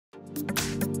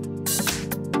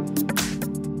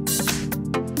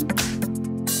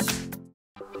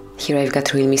Here I've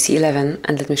got REALME C11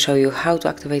 and let me show you how to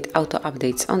activate auto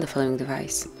updates on the following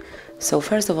device. So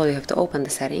first of all you have to open the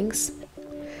settings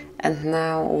and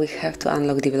now we have to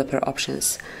unlock developer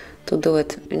options. To do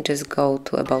it, just go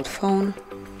to About Phone,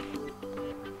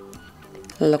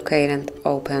 locate and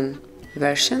open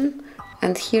version,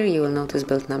 and here you will notice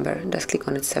build number. Just click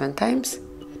on it 7 times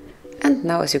and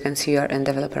now as you can see you are in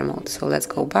developer mode. So let's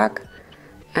go back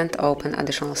and open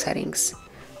additional settings.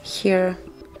 Here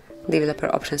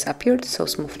developer options appeared, so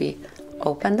smoothly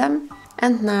open them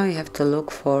and now you have to look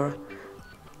for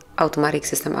automatic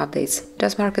system updates.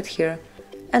 Just mark it here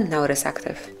and now it is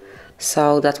active.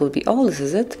 So that will be all. This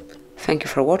is it. Thank you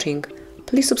for watching.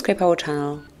 Please subscribe our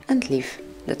channel and leave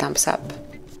the thumbs up.